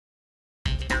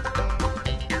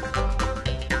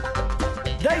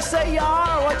They say you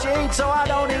are what you eat, so I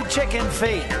don't eat chicken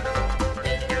feet.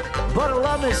 But I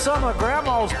love me some of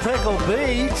Grandma's pickled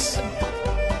beets.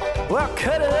 Well,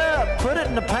 cut it up, put it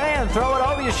in the pan, throw it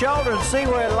over your shoulder and see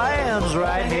where it lands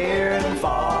right here in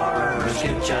Farmer's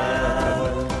Kitchen.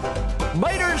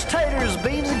 Maters, taters,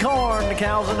 beans and corn, the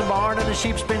cows in the barn and the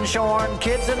sheep's been shorn,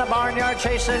 kids in the barnyard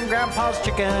chasing Grandpa's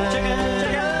chicken.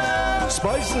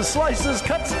 Spices, slices,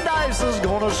 cuts and dices,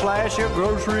 gonna slash your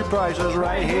grocery prices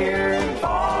right here in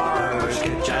Farmer's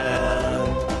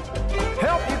Kitchen.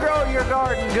 Help you grow your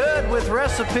garden good with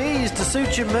recipes to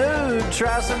suit your mood.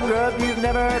 Try some grub you've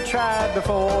never tried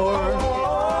before.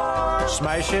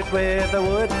 Smash it with a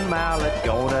wooden mallet.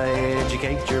 Gonna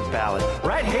educate your palate.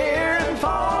 Right here in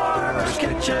Farmer's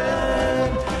Kitchen.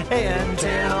 In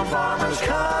Tim Farmer's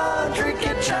Country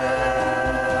Kitchen.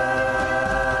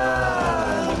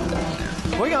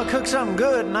 We're gonna cook something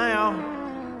good now.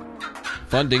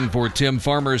 Funding for Tim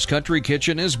Farmer's Country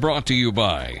Kitchen is brought to you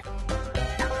by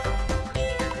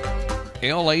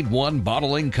L81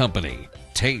 Bottling Company.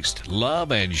 Taste,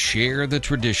 love, and share the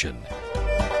tradition.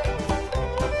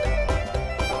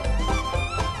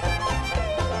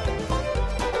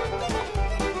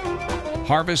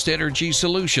 Harvest Energy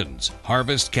Solutions.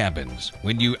 Harvest cabins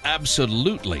when you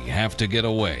absolutely have to get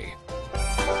away.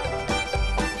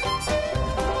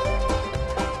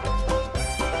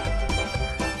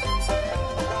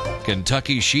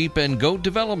 Kentucky Sheep and Goat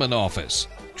Development Office.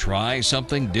 Try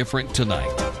something different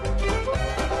tonight.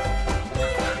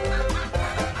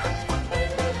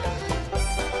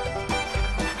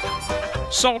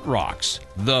 Salt Rocks,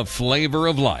 the flavor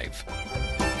of life.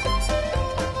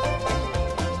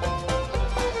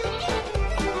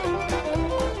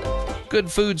 Good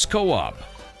Foods Co-op,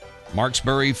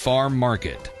 Marksbury Farm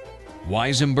Market,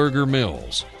 Weisenberger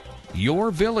Mills, Your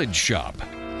Village Shop.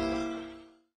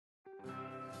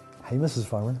 Hey, Mrs.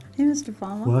 Farmer. Hey, Mr.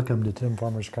 Farmer. Welcome to Tim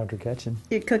Farmer's Country Kitchen.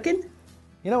 You cooking?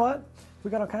 You know what?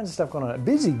 We got all kinds of stuff going on.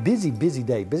 Busy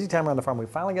day. Busy time around the farm. We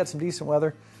finally got some decent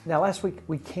weather. Now, last week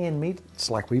we canned meat. It's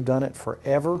like we've done it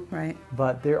forever. Right.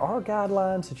 But there are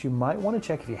guidelines that you might want to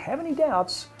check. If you have any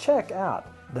doubts, check out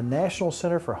the National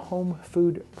Center for Home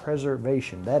Food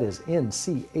Preservation. That is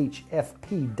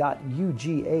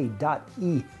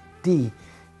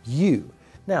nchfp.uga.edu.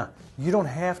 Now, you don't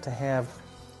have to have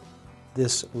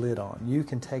this lid on. You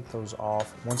can take those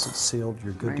off. Once it's sealed,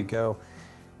 you're good to go.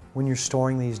 When you're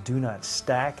storing these, do not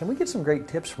stack. And we get some great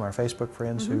tips from our Facebook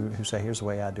friends who say, here's the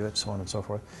way I do it, so on and so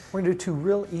forth. We're going to do two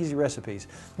real easy recipes.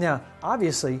 Now,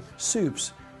 obviously,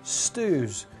 soups,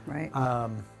 stews,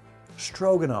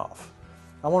 stroganoff.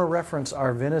 I want to reference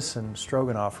our venison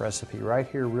stroganoff recipe right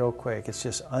here real quick. It's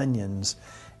just onions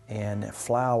and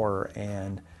flour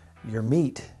and your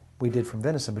meat we did from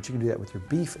venison, but you can do that with your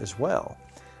beef as well.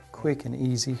 Quick and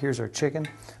easy. Here's our chicken.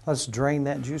 Let's drain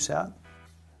that juice out.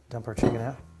 Dump our chicken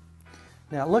out.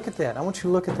 Now look at that. I want you to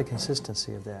look at the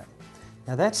consistency of that.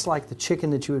 Now that's like the chicken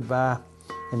that you would buy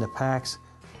in the packs.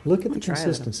 Look at the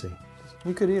consistency.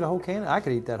 You could eat a whole can. I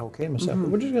could eat that whole can myself. But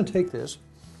we're just going to take this.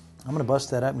 I'm going to bust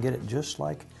that up and get it just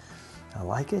like I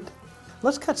like it.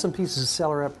 Let's cut some pieces of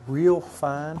celery up real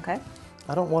fine. Okay.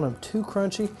 I don't want them too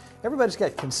crunchy. Everybody's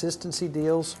got consistency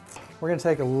deals. We're going to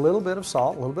take a little bit of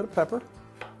salt, a little bit of pepper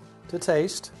to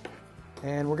taste.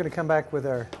 And we're going to come back with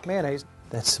our mayonnaise.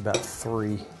 That's about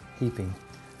 3 heaping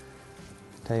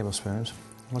tablespoons.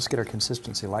 Let's get our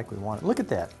consistency like we want it. Look at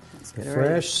that. The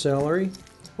fresh celery.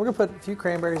 We're going to put a few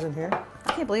cranberries in here.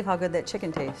 I can't believe how good that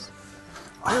chicken tastes.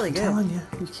 Really good. I'm telling you,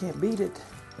 you can't beat it.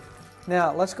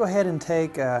 Now, let's go ahead and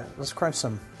take, let's crunch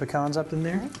some pecans up in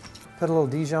there. Put a little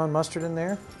Dijon mustard in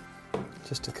there.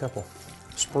 Just a couple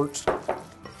spurts.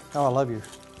 Oh, I love your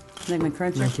Make me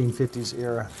crunchy. 1950s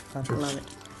era crunchers. Love it.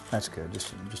 That's good.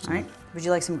 Just all right. Would you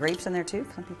like some grapes in there too?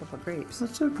 Some people put grapes.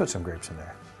 Let's put some grapes in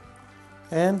there.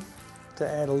 And to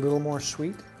add a little more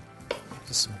sweet,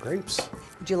 just some grapes.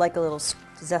 Would you like a little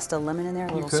zest of lemon in there?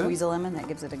 A little could. squeeze of lemon? That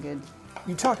gives it a good...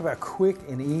 You talk about quick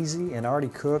and easy and already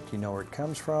cooked. You know where it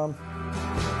comes from.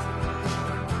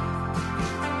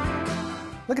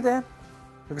 Look at that.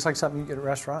 Looks like something you get at a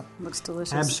restaurant. Looks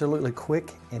delicious. Absolutely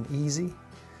quick and easy.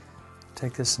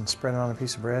 Take this and spread it on a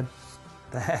piece of bread.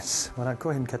 That's what I go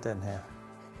ahead and cut that in half.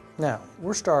 Now,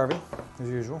 we're starving, as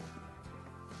usual.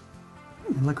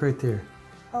 And look right there.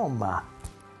 Oh my.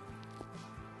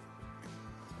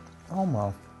 Oh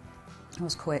my. That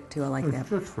was quick too. I like that. It's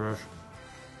just fresh.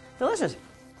 Delicious.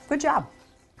 Good job.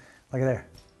 Look at there.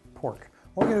 Pork.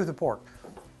 What are we going to do with the pork?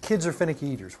 Kids are finicky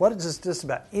eaters. What is this just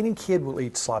about? Any kid will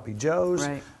eat sloppy joes.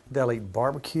 Right. They'll eat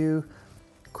barbecue.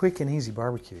 Quick and easy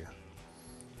barbecue.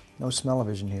 No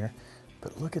smell-o-vision here.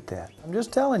 But look at that. I'm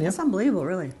just telling you. That's unbelievable,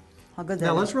 really. How good that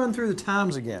Now is. let's run through the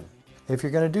times again. If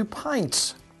you're going to do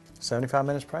pints, 75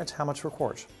 minutes pints, how much for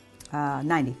quarts?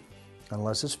 90.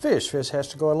 Unless it's fish. Fish has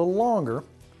to go a little longer.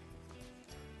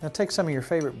 Now take some of your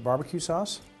favorite barbecue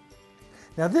sauce.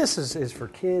 Now this is for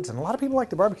kids, and a lot of people like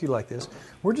the barbecue like this.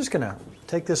 We're just going to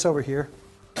take this over here.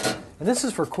 And this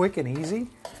is for quick and easy.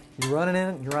 You run it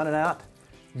in, you run it out.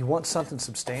 You want something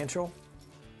substantial.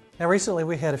 Now recently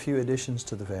we had a few additions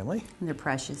to the family. They're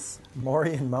precious.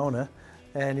 Maury and Mona.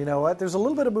 And you know what? There's a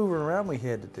little bit of moving around we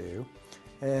had to do.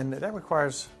 And that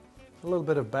requires a little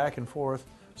bit of back and forth.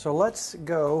 So let's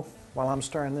go, while I'm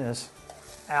stirring this,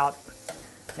 out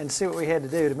and see what we had to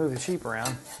do to move the sheep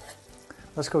around.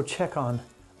 Let's go check on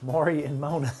Maury and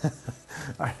Mona,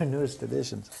 our newest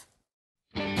additions.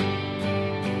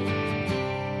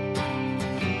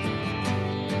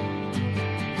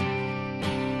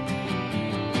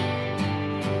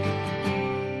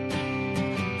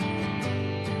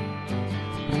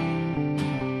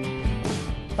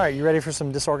 All right, you ready for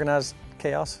some disorganized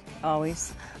chaos?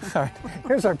 Always. All right,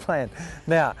 here's our plan.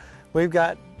 Now, we've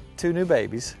got 2 new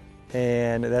babies,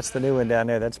 and that's the new one down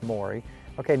there, that's Maury.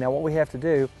 Okay, now what we have to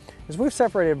do is we've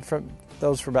separated from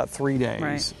those for about 3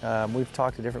 days. Right. We've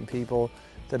talked to different people.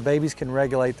 The babies can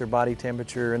regulate their body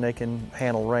temperature and they can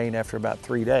handle rain after about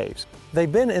 3 days.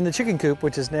 They've been in the chicken coop,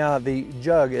 which is now the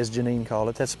jug, as Janine called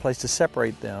it. That's a place to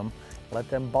separate them, let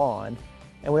them bond.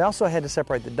 And we also had to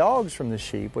separate the dogs from the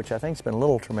sheep, which I think has been a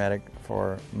little traumatic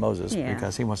for Moses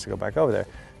because he wants to go back over there.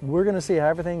 We're going to see how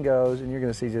everything goes, and you're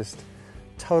going to see just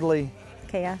totally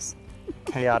Chaos.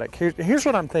 chaotic. Here's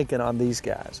what I'm thinking on these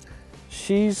guys.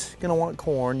 She's going to want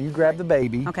corn. You grab the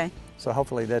baby. Okay. So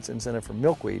hopefully that's incentive for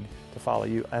Milkweed to follow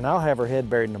you. And I'll have her head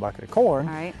buried in a bucket of corn.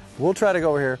 All right. We'll try to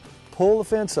go over here, pull the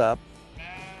fence up,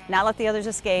 Not let the others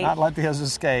escape. not let the others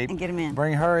escape. And get 'em in.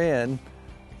 Bring her in.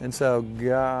 And so,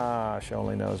 gosh,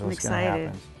 only knows what's going to excited.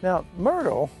 happen. Now,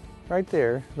 Myrtle, right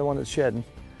there, the one that's shedding,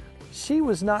 she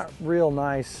was not real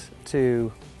nice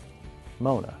to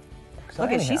Mona. So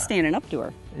Look, anyhow, she's standing up to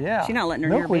her. yeah. She's not letting her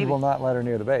near her Milkweed baby. will not let her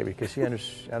near the baby because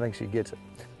I think she gets it.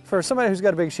 For somebody who's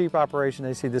got a big sheep operation,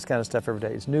 they see this kind of stuff every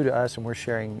day. It's new to us, and we're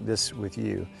sharing this with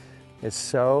you. It's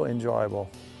so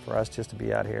enjoyable for us just to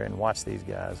be out here and watch these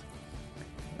guys.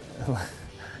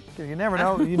 You never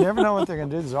know. You never know what they're going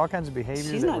to do. There's all kinds of behaviors.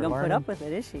 She's that not we're going to put learning. up with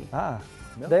it, is she?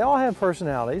 They all have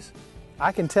personalities.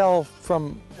 I can tell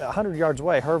from 100 yards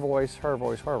away, her voice, her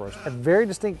voice, her voice. Have very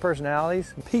distinct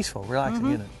personalities, peaceful, relaxing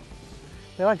unit.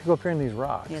 They like to go up here in these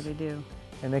rocks. Yeah, they do.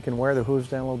 And they can wear their hooves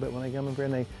down a little bit when they come up here,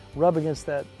 and they rub against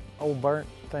that old burnt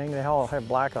thing. They all have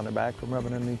black on their back from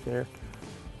rubbing underneath there.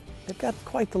 They've got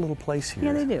quite the little place here.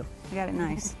 Yeah, they do. They got it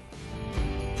nice.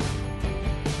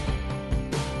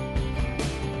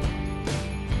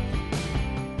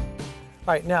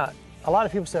 All right, now, a lot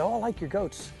of people say, oh, I like your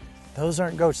goats. Those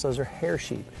aren't goats, those are hair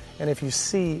sheep. And if you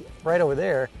see right over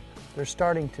there, they're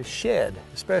starting to shed,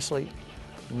 especially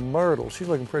Myrtle. She's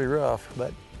looking pretty rough,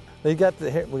 but we got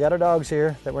our dogs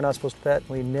here that we're not supposed to pet.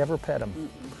 We never pet them.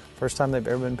 First time they've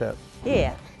ever been pet.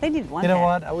 Yeah, they did one. You know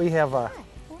what? We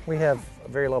have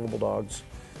very lovable dogs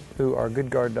who are good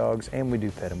guard dogs, and we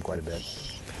do pet them quite a bit.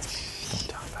 Don't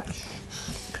talk about it.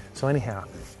 So anyhow,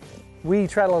 we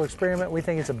tried a little experiment. We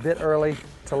think it's a bit early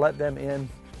to let them in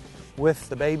with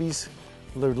the babies.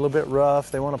 They're a little bit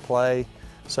rough. They want to play.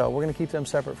 So we're going to keep them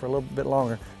separate for a little bit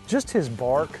longer. Just his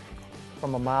bark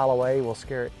from a mile away will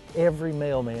scare every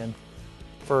mailman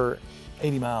for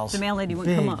 80 miles. The mail lady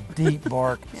wouldn't come up. Deep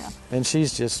bark. Yeah. And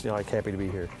she's just like happy to be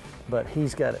here. But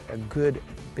he's got a good,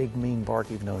 big, mean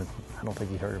bark, even though I don't think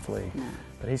he hurt a flea. No.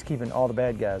 But he's keeping all the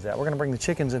bad guys out. We're going to bring the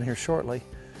chickens in here shortly.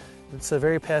 It's a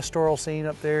very pastoral scene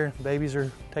up there. Babies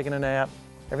are taking a nap.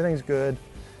 Everything's good.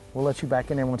 We'll let you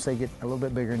back in there once they get a little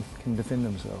bit bigger and can defend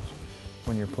themselves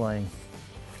when you're playing.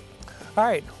 All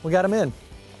right, we got them in.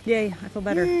 Yay, I feel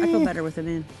better. I feel better with them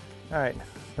in. All right,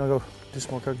 you want to go do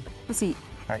some more cooking? Let's eat.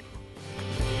 All right.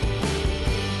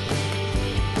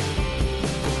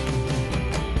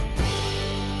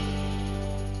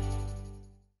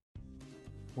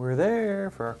 We're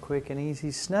there for our quick and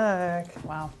easy snack.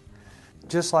 Wow.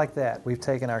 Just like that, we've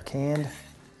taken our canned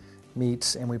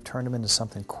meats and we've turned them into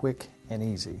something quick and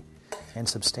easy and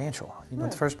substantial. You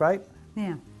want the first bite?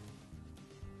 Yeah.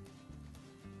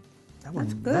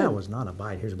 That's good. That was not a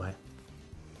bite. Here's a bite.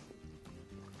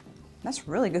 That's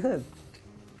really good.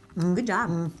 Good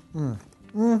job. And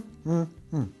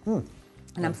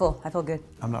I'm full. I feel good.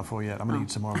 I'm not full yet. I'm going to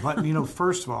eat some more. But, you know,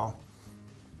 first of all,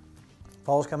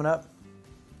 fall's coming up.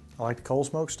 I like the cold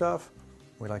smoke stuff.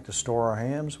 We like to store our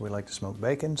hams. We like to smoke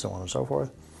bacon, so on and so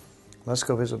forth. Let's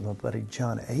go visit my buddy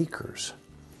John Akers.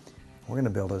 We're going to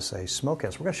build us a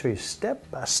smokehouse. We're going to show you step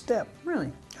by step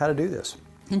Really? how to do this.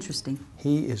 Interesting.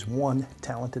 He is one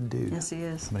talented dude. Yes, he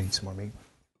is. I'm going to eat some more meat.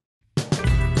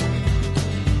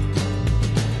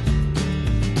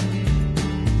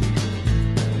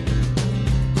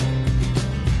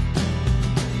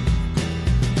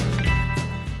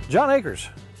 John Akers,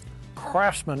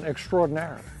 craftsman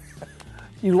extraordinaire.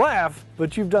 You laugh,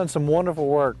 but you've done some wonderful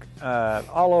work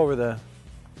all over the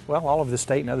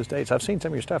state and other states. I've seen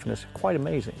some of your stuff, and it's quite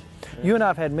amazing. You and I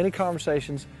have had many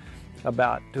conversations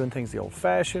about doing things the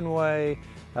old-fashioned way,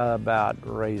 about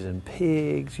raising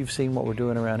pigs. You've seen what we're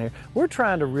doing around here. We're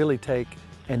trying to really take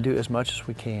and do as much as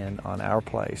we can on our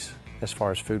place as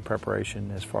far as food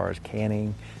preparation, as far as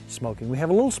canning, smoking. We have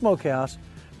a little smokehouse,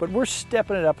 but we're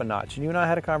stepping it up a notch. And you and I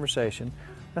had a conversation.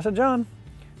 I said, John,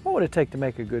 what would it take to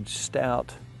make a good,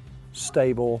 stout,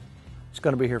 stable, it's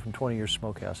going to be here from 20 years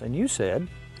smokehouse? And you said,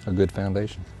 a good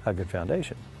foundation. A good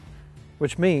foundation,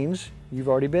 which means you've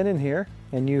already been in here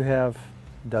and you have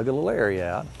dug a little area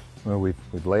out. Well,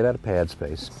 we've laid out a pad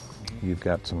space. You've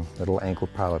got some little ankle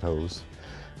pilot hose.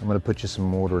 I'm going to put you some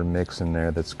mortar and mix in there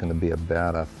that's going to be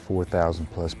about a 4,000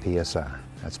 plus PSI.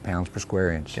 That's pounds per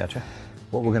square inch. Gotcha.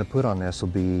 What we're going to put on this will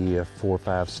be a 4 or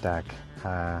 5 stack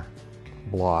high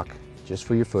block just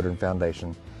for your footer and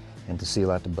foundation and to seal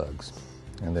out the bugs.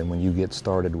 And then when you get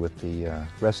started with the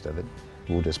rest of it,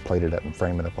 we'll just plate it up and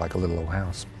frame it up like a little old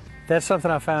house. That's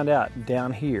something I found out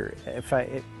down here. If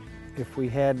it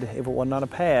wasn't on a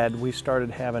pad, we started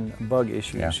having bug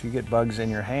issues. Yeah. You get bugs in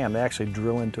your hand, they actually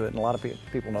drill into it, and a lot of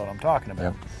people know what I'm talking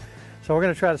about. Yep. So we're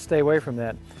going to try to stay away from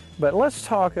that. But let's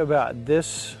talk about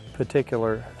this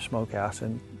particular smokehouse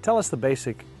and tell us the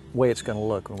basic way it's going to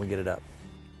look when we get it up.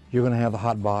 You're going to have the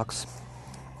hot box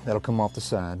that'll come off the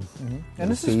side. Mm-hmm. And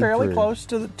this is fairly close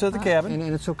to the cabin.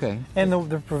 And it's okay. And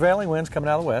the prevailing wind's coming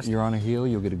out of the west. You're on a hill,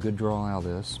 you'll get a good draw out of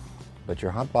this. But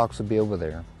your hot box will be over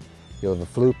there. You'll have a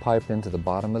flue piped into the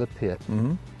bottom of the pit.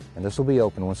 Mm-hmm. And this will be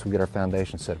open once we get our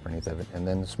foundation set underneath of it. And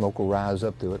then the smoke will rise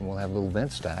up through it and we'll have a little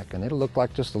vent stack. And it'll look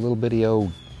like just a little bitty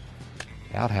old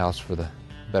outhouse for the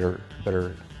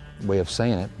better way of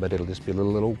saying it. But it'll just be a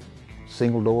little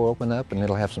single door open up and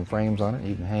it'll have some frames on it.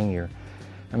 You can hang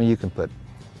you can put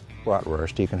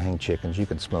bratwurst, you can hang chickens, you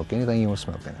can smoke anything you want to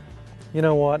smoke in it. You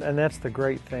know what, and that's the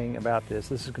great thing about this.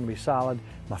 This is going to be solid.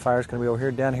 My fire's going to be over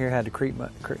here. Down here, I had to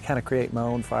kind of create my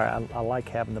own fire. I like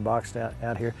having the box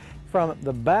out here. From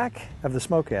the back of the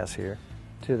smokehouse here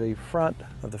to the front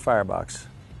of the firebox,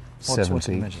 what's the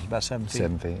dimensions? About 7 feet?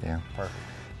 7 feet, yeah. Perfect.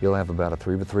 You'll have about a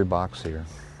 3x3 box here,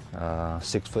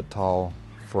 6 foot tall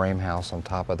frame house on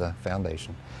top of the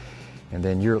foundation. And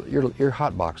then your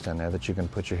hot box down there that you can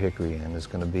put your hickory in is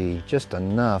going to be just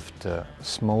enough to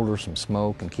smolder some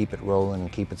smoke and keep it rolling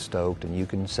and keep it stoked, and you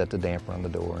can set the damper on the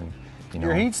door. And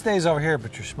your heat stays over here,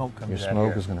 but your smoke comes out here. Your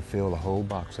smoke is going to fill the whole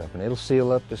box up, and it'll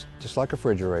seal up just like a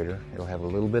refrigerator. It'll have a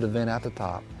little bit of vent out the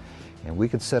top, and we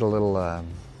could set a little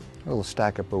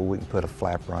stack up where we can put a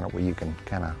flapper on it where you can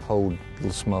kind of hold a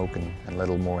little smoke and let a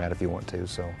little more out if you want to.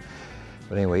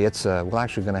 But anyway, we're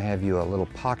actually going to have you a little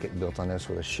pocket built on this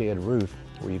with a shed roof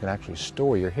where you can actually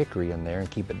store your hickory in there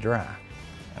and keep it dry.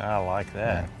 I like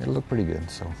that. Yeah, it'll look pretty good.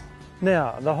 So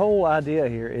now, the whole idea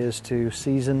here is to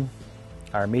season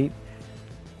our meat.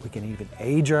 We can even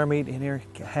age our meat in here,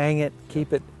 hang it,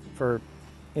 keep it for,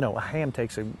 a ham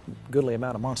takes a goodly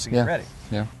amount of months to get ready.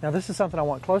 Yeah. Now, this is something I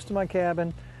want close to my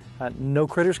cabin. No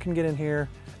critters can get in here.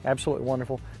 Absolutely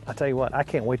wonderful. I tell you what, I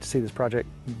can't wait to see this project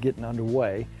getting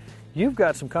underway. You've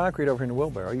got some concrete over here in the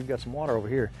wheelbarrow. You've got some water over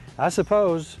here. I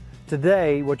suppose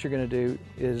today what you're going to do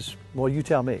is, well, you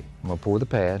tell me. I'm going to pour the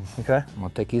pad. Okay. I'm going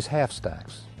to take these half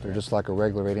stacks. They're just like a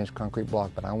regular 8-inch concrete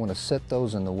block, but I want to set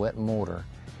those in the wet mortar,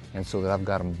 and so that I've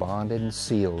got them bonded and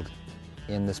sealed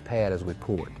in this pad as we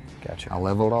pour it. Gotcha. I'll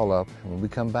level it all up, and when we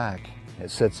come back,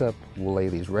 it sets up, we'll lay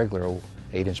these regular old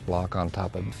 8-inch block on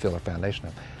top of it and fill our foundation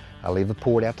up. I'll leave the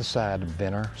port out the side to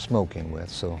vent our smoke in with,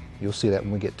 so you'll see that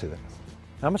when we get to it.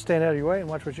 I'm going to stand out of your way and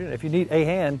watch what you do. If you need a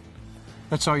hand,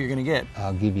 that's all you're going to get.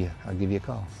 I'll give you a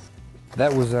call.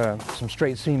 That was some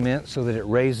straight cement so that it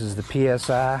raises the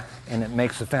PSI and it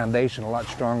makes the foundation a lot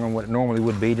stronger than what it normally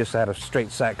would be just out of straight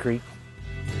Sackcrete.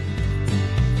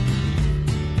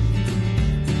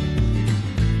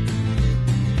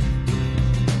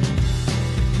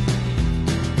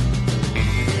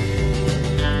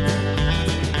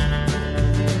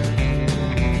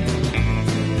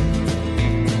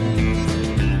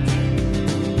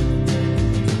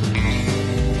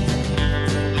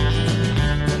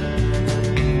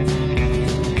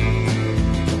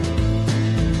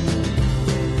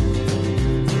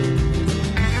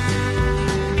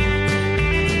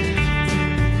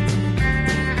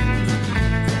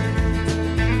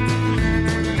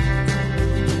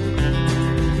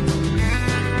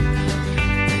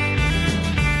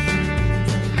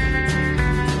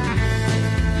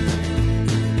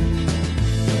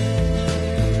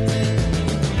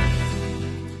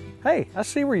 Hey, I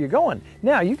see where you're going.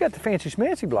 Now, you got the fancy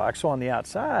schmancy blocks on the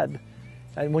outside,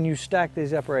 and when you stack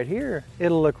these up right here,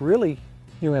 it'll look really...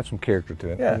 You'll have some character to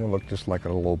it. Yeah. It'll look just like a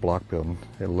little old block building.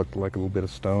 It'll look like a little bit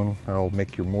of stone. It'll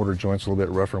make your mortar joints a little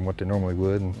bit rougher than what they normally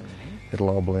would, and it'll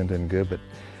all blend in good. But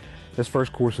this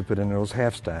first course we put in those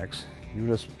half stacks, you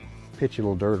just pitch a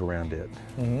little dirt around it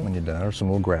when you're done, or some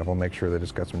little gravel, make sure that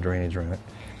it's got some drainage around it.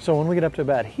 So when we get up to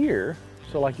about here,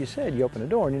 so like you said, you open the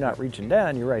door and you're not reaching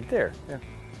down, you're right there. Yeah.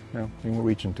 No, you can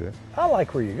reach into it. I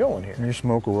like where you're going here. And your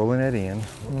smoke will roll in that in.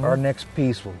 Our next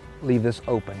piece will leave this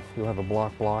open. You'll have a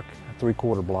block, a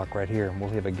 3/4 block right here, and we'll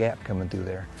have a gap coming through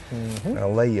there. And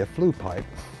I'll lay you a flue pipe,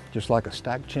 just like a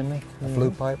stacked chimney, a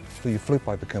flue pipe. So your flue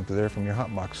pipe will come through there from your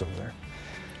hot box over there.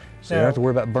 So you don't have to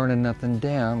worry about burning nothing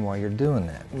down while you're doing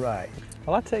that. Right.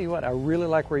 Well, I'll tell you what, I really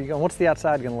like where you're going. What's the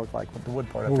outside going to look like with the wood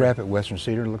part up We'll there? wrap it Western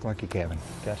cedar to look like your cabin.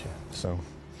 Gotcha. So,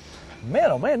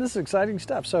 Man, oh man, this is exciting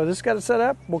stuff. So this got it set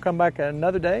up. We'll come back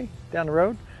another day down the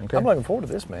road. Okay. I'm looking forward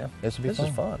to this, man. This will be This fun.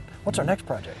 is fun. What's our next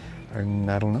project?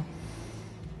 and I don't know.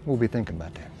 We'll be thinking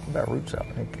about that. What about root cellar?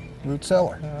 Root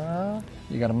cellar.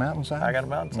 You got a mountainside? I got a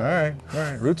mountainside. All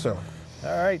right, root cellar.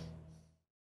 All right.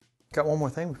 Got one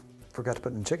more thing we forgot to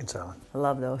put in chicken salad. I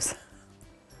love those.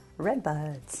 Red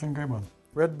buds. It's a great one.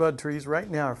 Red bud trees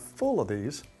right now are full of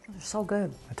these. They're so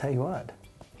good. I tell you what,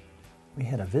 we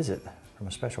had a visit from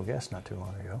a special guest not too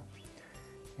long ago,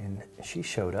 and she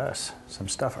showed us some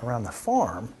stuff around the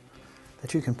farm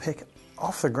that you can pick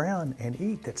off the ground and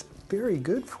eat that's very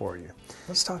good for you.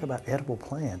 Let's talk about edible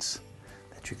plants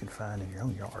that you can find in your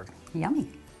own yard, Yummy.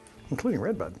 including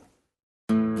redbud.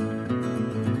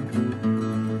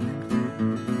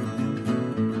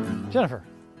 Jennifer,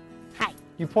 Hi.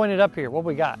 you pointed up here. What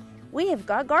we got? We have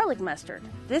got garlic mustard.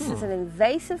 This is an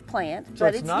invasive plant, So but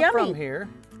it's it's not yummy. from here.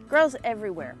 Grows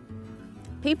everywhere.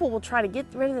 People will try to get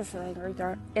rid of this thing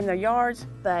in their yards,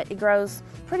 but it grows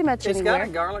pretty much It's anywhere. got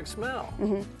a garlic smell.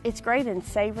 It's great in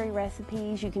savory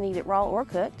recipes. You can eat it raw or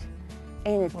cooked.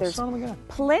 And there's son of a gun.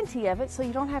 plenty of it, so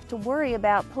you don't have to worry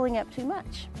about pulling up too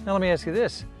much. Now let me ask you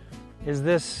this. Is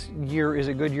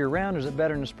it good year round, or is it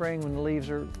better in the spring when the leaves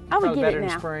are I would probably get better it in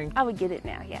now. the spring? I would get it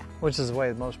now, yeah. Which is the way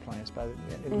with most plants.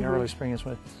 In the early spring is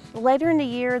when. Later in the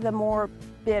year, the more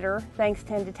bitter things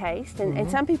tend to taste, and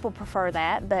some people prefer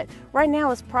that, but right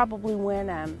now is probably when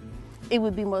it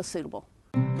would be most suitable.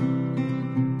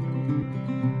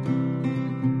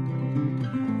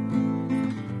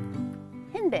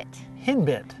 Henbit.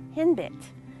 Henbit. Henbit.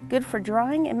 Good for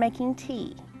drying and making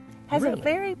tea. Has Really? a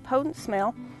very potent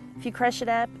smell. If you crush it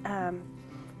up,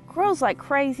 grows like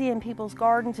crazy in people's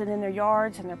gardens and in their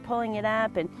yards, and they're pulling it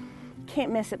up and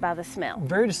can't miss it by the smell.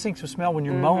 Very distinctive smell when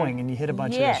you're mowing and you hit a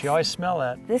bunch of Yes. this. You always smell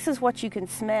that. This is what you can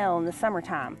smell in the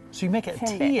summertime. So you make a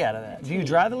Henbit. tea out of that. Do you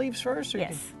dry the leaves first? Or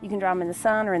Yes, you can dry them in the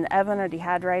sun or in the oven or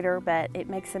dehydrator, but it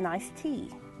makes a nice tea.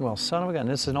 Well, son of a gun,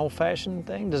 this is an old-fashioned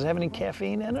thing. Does it have any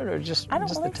caffeine in it, or just I don't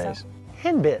the believe so. taste?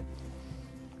 Henbit.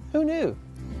 Who knew?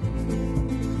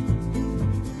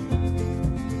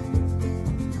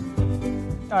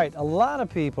 All right, a lot of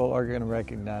people are going to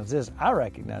recognize this. I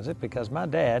recognize it because my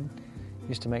dad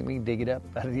used to make me dig it up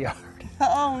out of the yard.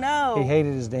 Oh no! He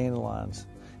hated his dandelions.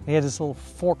 He had this little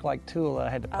fork-like tool that I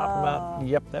had to pop them out.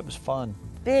 Yep, that was fun.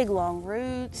 Big long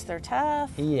roots, they're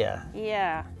tough. Yeah.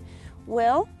 Yeah.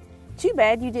 Well, too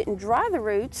bad you didn't dry the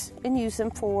roots and use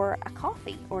them for a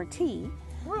coffee or a tea.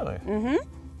 Really?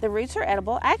 The roots are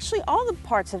edible. Actually, all the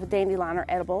parts of a dandelion are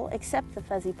edible except the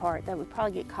fuzzy part that would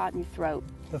probably get caught in your throat.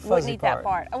 The Wouldn't fuzzy eat part. that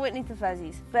part. I wouldn't eat the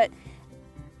fuzzies. But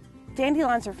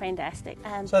dandelions are fantastic.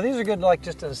 So these are good, like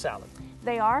just in a salad.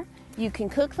 They are. You can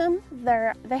cook them.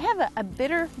 They have a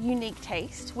bitter, unique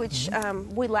taste, which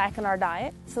we lack in our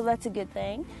diet, so that's a good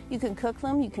thing. You can cook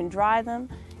them, you can dry them,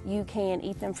 you can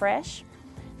eat them fresh.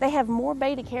 They have more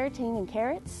beta carotene than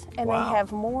carrots, and Wow. they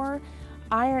have more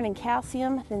iron and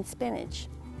calcium than spinach.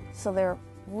 So they're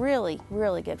really,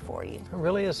 really good for you. It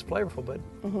really is flavorful, but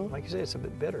like you say, it's a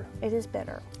bit bitter. It is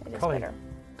bitter. It is Probably bitter.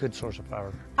 good source of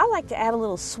fiber. I like to add a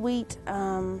little sweet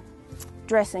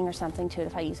dressing or something to it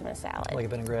if I use them in a salad. Like a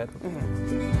vinaigrette.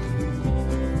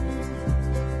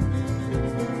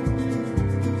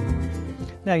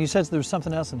 Now, you said there was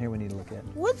something else in here we need to look at.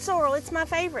 Wood sorrel, it's my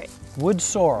favorite. Wood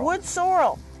sorrel. Wood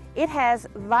sorrel. It has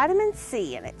vitamin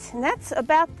C in it, and that's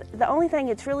about the only thing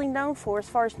it's really known for as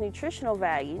far as nutritional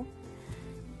value.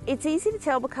 It's easy to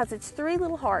tell because it's 3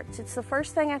 little hearts. It's the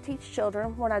first thing I teach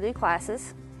children when I do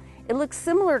classes. It looks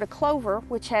similar to clover,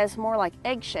 which has more like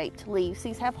egg-shaped leaves.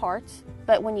 These have hearts,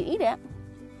 but when you eat it,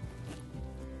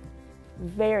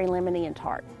 very lemony and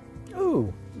tart.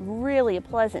 Ooh, Really a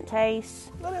pleasant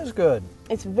taste. that is good.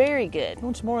 It's very good. I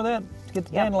want some more of that. Get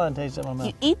the dandelion taste in my mouth.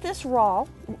 You eat this raw.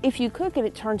 If you cook it,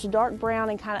 it turns dark brown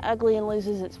and kind of ugly and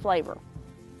loses its flavor.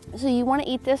 So you want to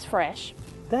eat this fresh.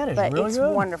 That is But really it's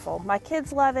good. wonderful. My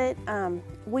kids love it.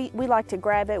 We like to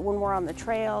grab it when we're on the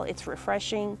trail. It's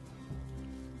refreshing.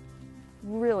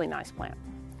 Really nice plant.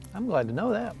 I'm glad to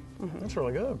know that. That's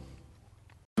really good.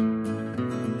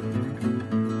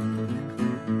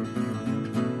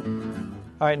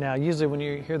 All right, now usually when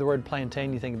you hear the word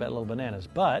plantain, you think about little bananas,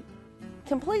 but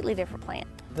Completely different plant.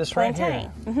 this right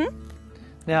Plantain. here.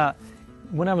 Now,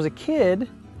 when I was a kid,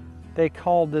 they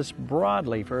called this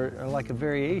broadleaf, or like a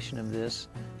variation of this.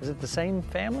 Is it the same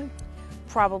family?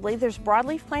 Probably. There's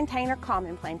broadleaf plantain or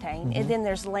common plantain, and then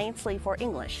there's lance leaf or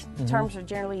English. Terms are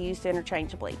generally used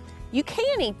interchangeably. You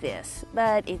can eat this,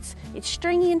 but it's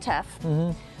stringy and tough.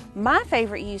 My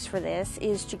favorite use for this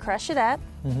is to crush it up.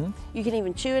 You can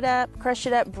even chew it up, crush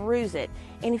it up, bruise it.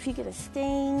 And if you get a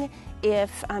sting,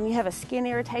 if you have a skin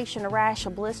irritation, a rash, a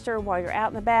blister while you're out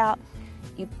and about,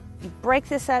 you break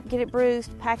this up, get it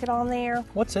bruised, pack it on there.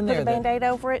 What's in put there a that- Band-Aid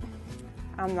over it.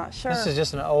 I'm not sure. This is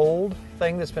just an old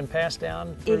thing that's been passed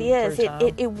down through, It is. through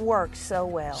time? It works so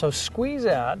well. So squeeze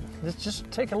out. Let's just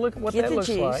take a look at what Get that the looks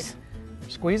juice. like.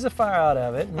 Squeeze the fire out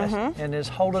of it and just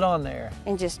hold it on there.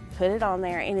 And just put it on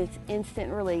there, and it's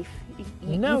instant relief.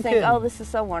 You No think, kidding. oh, this is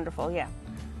so wonderful. Yeah.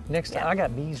 Next time, Yeah. I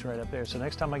got bees right up there, so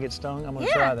next time I get stung, I'm going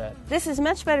to Yeah. try that. This is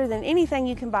much better than anything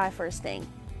you can buy for a sting.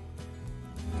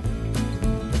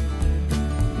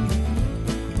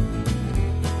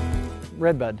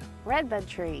 Redbud. Redbud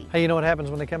tree. Hey, you know what happens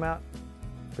when they come out?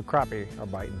 The crappie are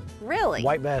biting. Really?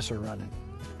 White bass are running,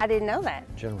 I didn't know that.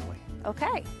 generally.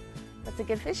 Okay. That's a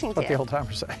good fishing What the tip. old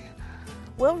timers say.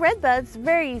 Well, redbuds,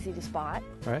 very easy to spot.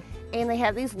 Right? And they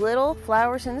have these little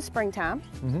flowers in the springtime.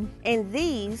 And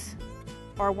these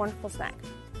are a wonderful snack.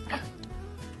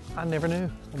 I never knew.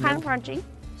 Kind of crunchy,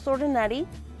 sort of nutty,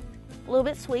 a little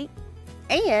bit sweet.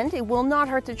 And it will not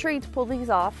hurt the tree to pull these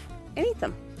off and eat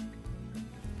them.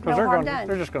 No harm done.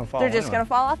 They're just going to fall They're just anyway. going to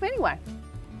fall off anyway.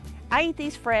 I eat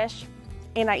these fresh,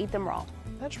 and I eat them raw.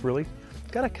 That's really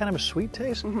got a kind of a sweet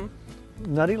taste.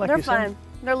 Nutty, like They're you said. fun.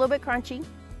 They're a little bit crunchy.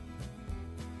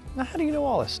 Now, how do you know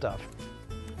all this stuff?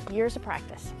 Years of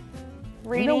practice. know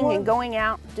Reading what? and going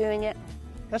out, doing it.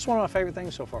 That's one of my favorite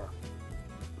things so far.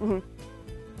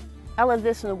 I love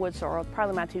this and the wood sorrel,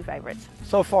 probably my two favorites.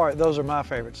 So far, those are my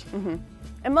favorites.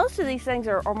 And most of these things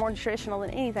are more nutritional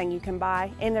than anything you can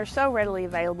buy, and they're so readily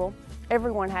available.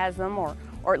 Everyone has them, or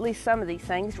at least some of these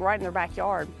things, right in their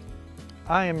backyard.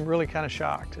 I am really kind of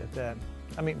shocked at that.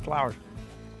 I'm eating flowers.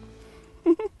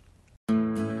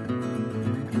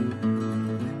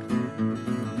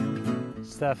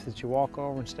 Stuff that you walk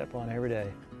over and step on every day.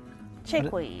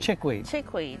 Chickweed. Chickweed.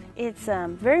 Chickweed. It's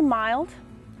very mild,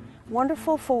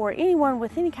 wonderful for anyone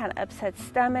with any kind of upset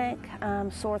stomach,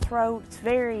 sore throat. It's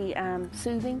very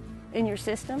soothing in your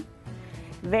system.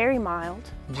 Very mild.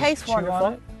 Tastes chew on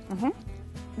wonderful. it?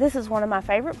 This is one of my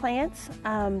favorite plants.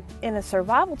 In a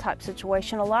survival type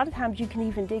situation, a lot of times you can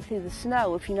even dig through the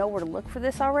snow if you know where to look for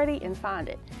this already and find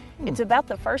it. It's about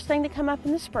the first thing to come up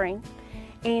in the spring,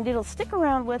 and it'll stick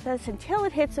around with us until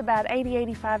it hits about 80,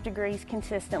 85 degrees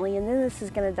consistently, and then this is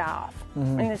going to die off,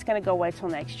 and it's going to go away till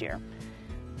next year.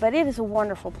 But it is a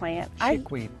wonderful plant.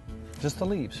 Chickweed. Just the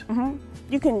leaves.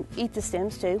 You can eat the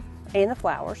stems too, and the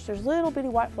flowers. There's little bitty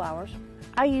white flowers.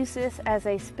 I use this as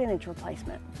a spinach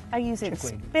replacement. I use it in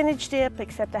Chickweed. spinach dip,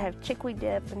 except I have chickweed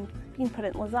dip, and you can put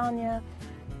it in lasagna,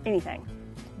 anything.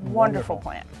 Wonderful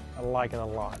plant. I like it a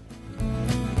lot.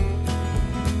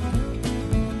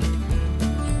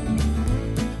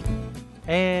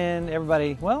 And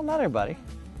everybody, well, not everybody,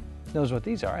 knows what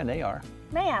these are, and they are.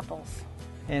 Mayaples.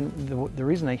 And the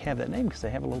reason they have that name is because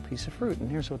they have a little piece of fruit, and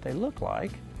here's what they look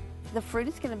like. The fruit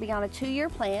is going to be on a 2-year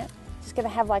plant. It's going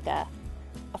to have like a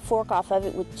fork off of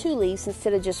it with 2 leaves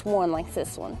instead of just one like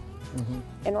this one.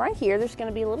 And right here, there's going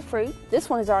to be a little fruit. This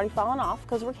one has already fallen off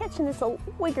because we're catching this a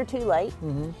week or 2 late.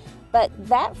 But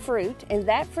that fruit, and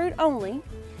that fruit only,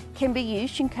 can be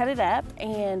used. You can cut it up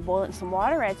and boil it in some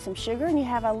water, add some sugar, and you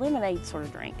have a lemonade sort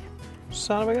of drink.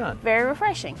 Son of a gun. Very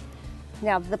refreshing.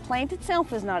 Now, the plant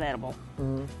itself is not edible,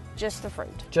 just the fruit.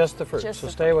 Just the fruit. Just so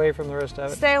the stay fruit. away from the rest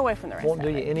of it. Stay away from the rest Won't of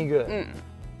do you it. any good.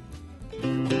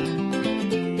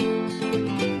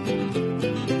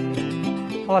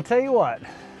 Well, I'll tell you what.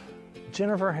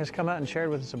 Jennifer has come out and shared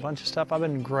with us a bunch of stuff. I've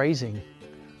been grazing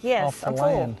Yes, off the I'm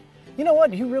land. full. You know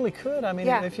what? You really could. I mean,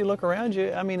 Yeah. if you look around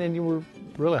you, I mean, and you were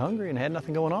really hungry and had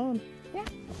nothing going on, Yeah,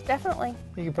 definitely.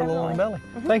 you could put a little in the belly.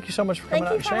 Definitely. Thank you so much for coming Thank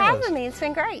out you and for sharing with us. having me. It's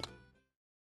been great.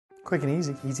 Quick and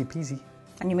easy, easy peasy.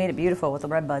 And you made it beautiful with the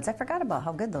red buds. I forgot about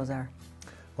how good those are.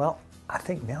 Well, I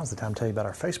think now's the time to tell you about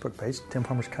our Facebook page, Tim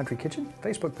Farmer's Country Kitchen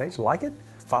Facebook page. Like it,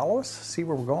 follow us, see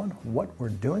where we're going, what we're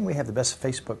doing. We have the best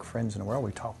Facebook friends in the world.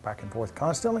 We talk back and forth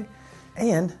constantly.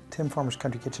 And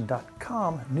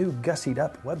TimFarmersCountryKitchen.com, new gussied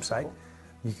up website.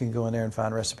 You can go in there and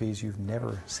find recipes you've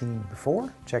never seen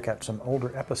before. Check out some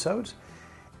older episodes.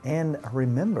 And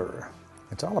remember,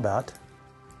 it's all about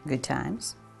Good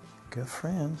times. good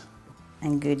friends.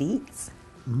 And good eats.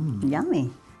 Yummy.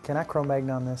 Can I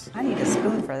Cro-Magnon on this? I need a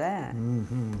spoon for that.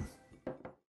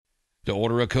 To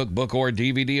order a cookbook or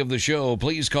DVD of the show,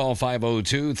 please call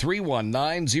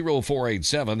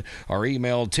 502-319-0487 or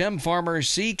email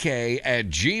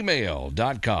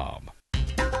timfarmerck@gmail.com.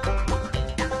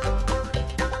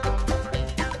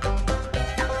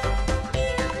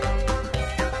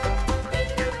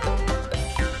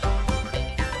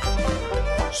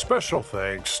 Special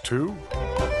thanks to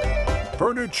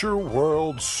Furniture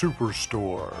World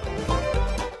Superstore,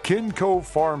 Kinco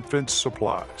Farm Fence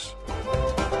Supplies,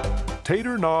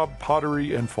 Tater Knob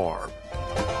Pottery and Farm.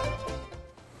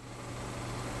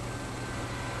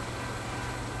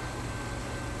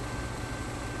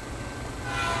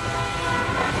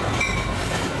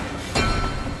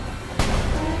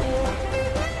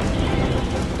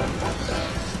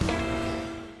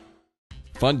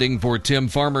 Funding for Tim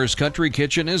Farmer's Country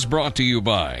Kitchen is brought to you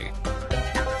by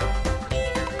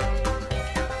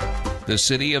the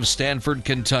City of Stanford,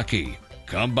 Kentucky.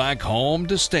 Come back home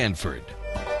to Stanford.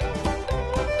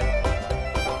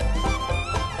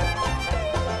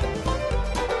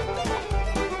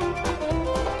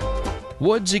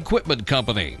 Woods Equipment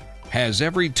Company has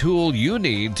every tool you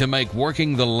need to make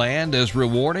working the land as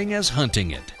rewarding as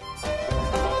hunting it.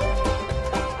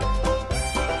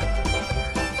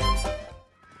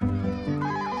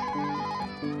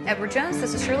 Edward Jones,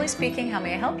 this is Shirley speaking. How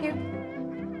may I help you?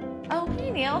 Oh,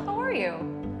 hey Neil, how are you?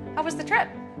 How was the trip?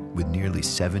 With nearly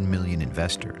 7 million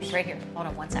investors, Right here. Hold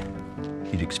on one second.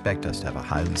 you'd expect us to have a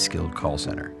highly skilled call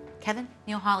center. Kevin,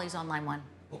 Neil Hawley's on line 1.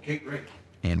 Okay, great.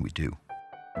 And we do.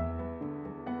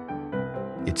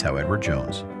 It's how Edward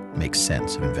Jones makes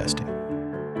sense of investing.